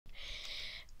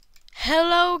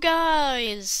Hello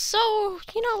guys! So,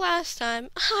 last time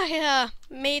I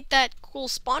made that cool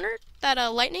spawner, that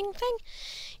lightning thing?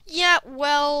 Yeah,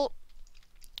 well,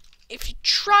 if you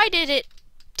tried it, it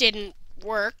didn't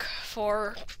work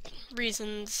for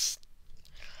reasons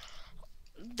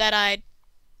that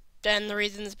then the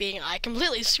reasons being I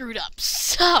completely screwed up.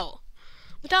 So,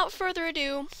 without further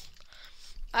ado,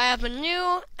 I have a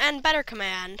new and better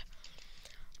command.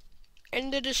 In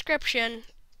the description,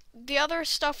 the other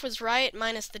stuff was right,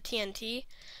 minus the TNT.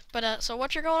 But, so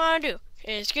what you're going to do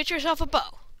is get yourself a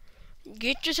bow.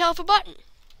 Get yourself a button.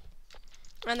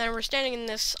 And then we're standing in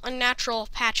this unnatural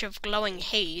patch of glowing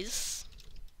haze.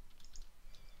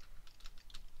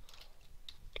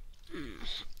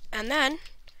 And then,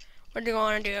 what you're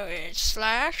going to do is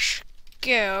slash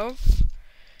give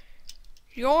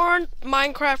your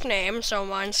Minecraft name, so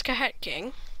mine's Cahet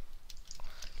King,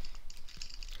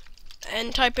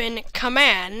 and type in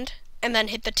command, and then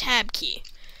hit the tab key.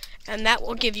 And that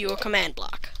will give you a command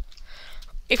block.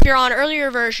 If you're on earlier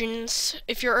versions,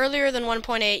 if you're earlier than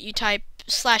 1.8, you type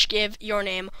slash give your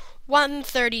name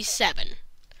 137.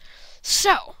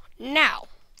 So, now,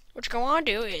 what you're going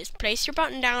to do is place your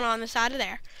button down on the side of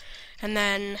there, and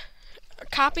then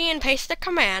copy and paste the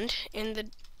command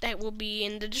that will be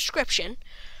in the description,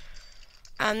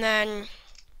 and then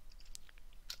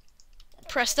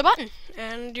press the button,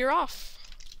 and you're off.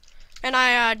 And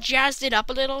I jazzed it up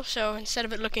a little, so instead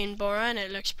of it looking boring,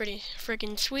 it looks pretty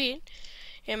freaking sweet,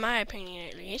 in my opinion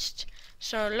at least.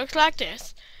 So it looks like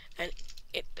this, and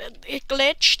it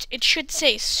glitched. It should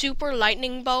say Super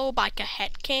Lightning Bow by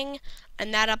Cahet King,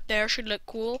 and that up there should look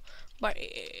cool, but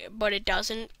it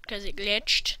doesn't because it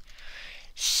glitched.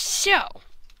 So,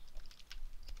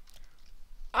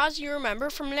 as you remember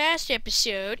from last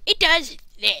episode, it does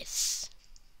this.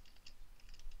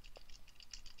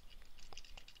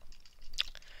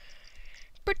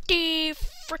 Pretty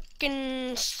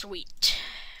frickin' sweet.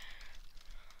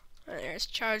 There's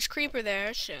Charged Creeper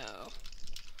there, so...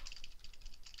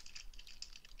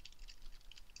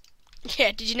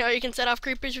 Yeah, did you know you can set off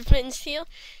creepers with flint and steel?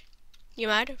 You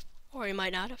might have, or you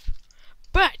might not have.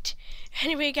 But,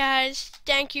 anyway guys,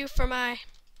 thank you for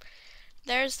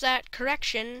there's that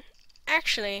correction.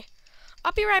 Actually,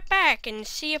 I'll be right back and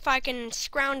see if I can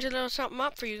scrounge a little something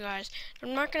up for you guys.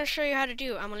 I'm not going to show you how to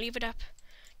do. I'm going to leave it up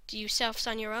to yourselves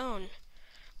on your own.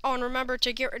 Oh, and remember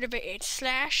to get rid of it. It's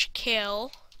slash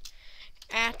kill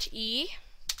at E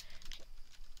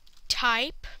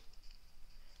type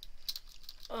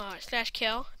slash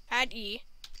kill at E,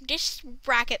 this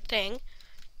bracket thing,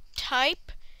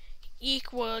 type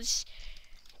equals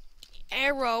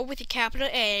arrow with a capital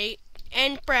A,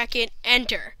 end bracket,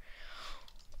 enter.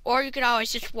 Or you could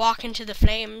always just walk into the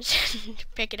flames and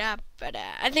pick it up, but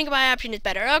I think my option is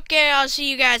better. Okay, I'll see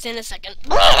you guys in a second.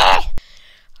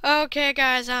 Okay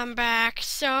guys, I'm back.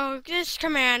 So, this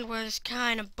command was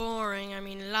kind of boring. I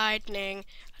mean, lightning,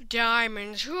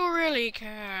 diamonds, who really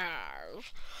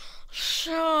cares?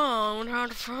 So,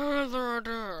 without further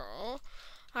ado,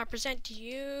 I present to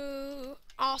you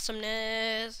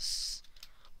awesomeness.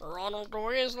 Ronald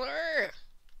Weasley.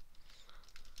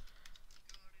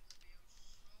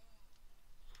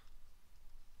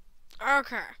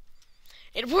 Okay.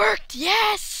 It worked,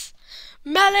 yes!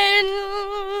 Melons!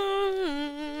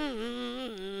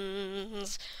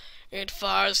 It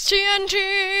fires TNT!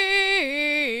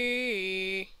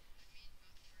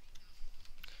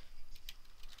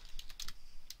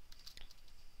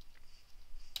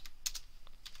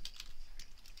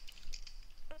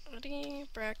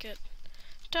 Bracket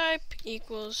type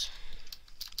equals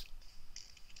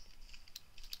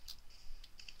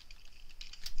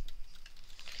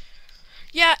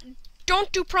yeah,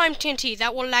 don't do prime TNT,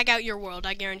 that will lag out your world,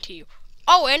 I guarantee you.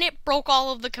 Oh, and it broke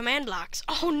all of the command blocks.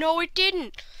 Oh no, it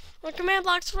didn't. The command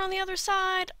blocks were on the other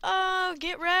side.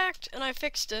 Get wrecked, and I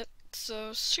fixed it.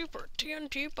 So Super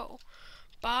TNT Bow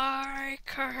by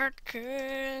Cahet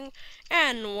King.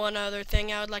 And one other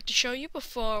thing I would like to show you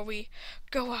before we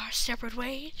go our separate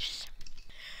ways.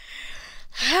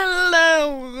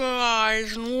 Hello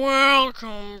guys, and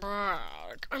welcome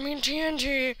back. I mean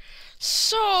TNT,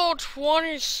 so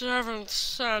 27th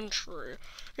century,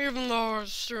 even though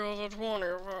it's still the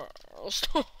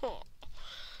 21st.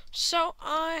 So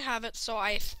I have it, so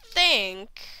I think,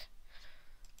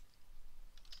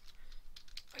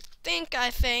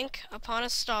 upon a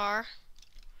star,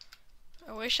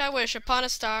 I wish, upon a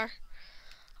star,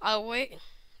 I'll wake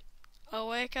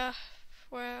up,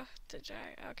 where the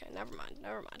dragon, okay, never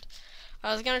mind.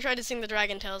 I was gonna try to sing the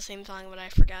Dragon Tales theme song, but I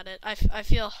forgot it. I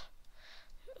feel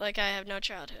like I have no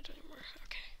childhood anymore,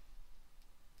 okay.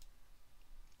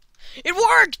 It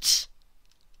worked!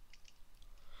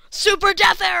 Super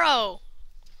Death Arrow!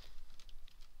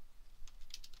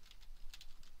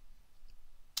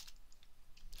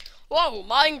 Whoa,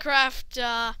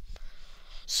 Minecraft,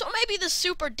 so maybe the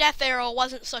Super Death Arrow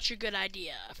wasn't such a good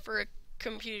idea for a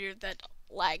computer that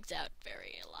lags out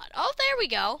a lot. Oh, there we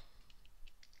go.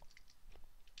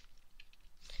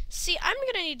 See, I'm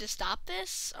gonna need to stop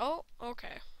this. Oh,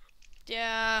 okay.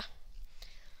 Yeah.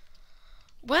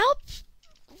 Well,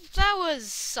 that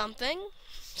was something.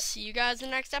 See you guys in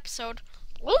the next episode.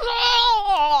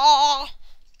 Oh,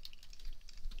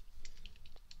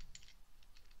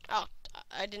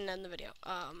 I didn't end the video.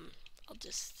 I'll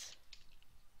just...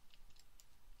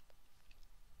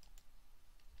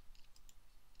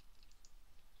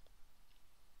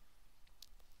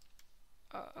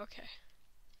 Oh, okay.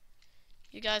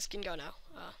 You guys can go now.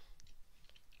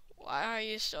 Why are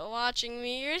you still watching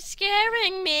me? You're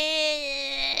scaring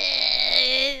me!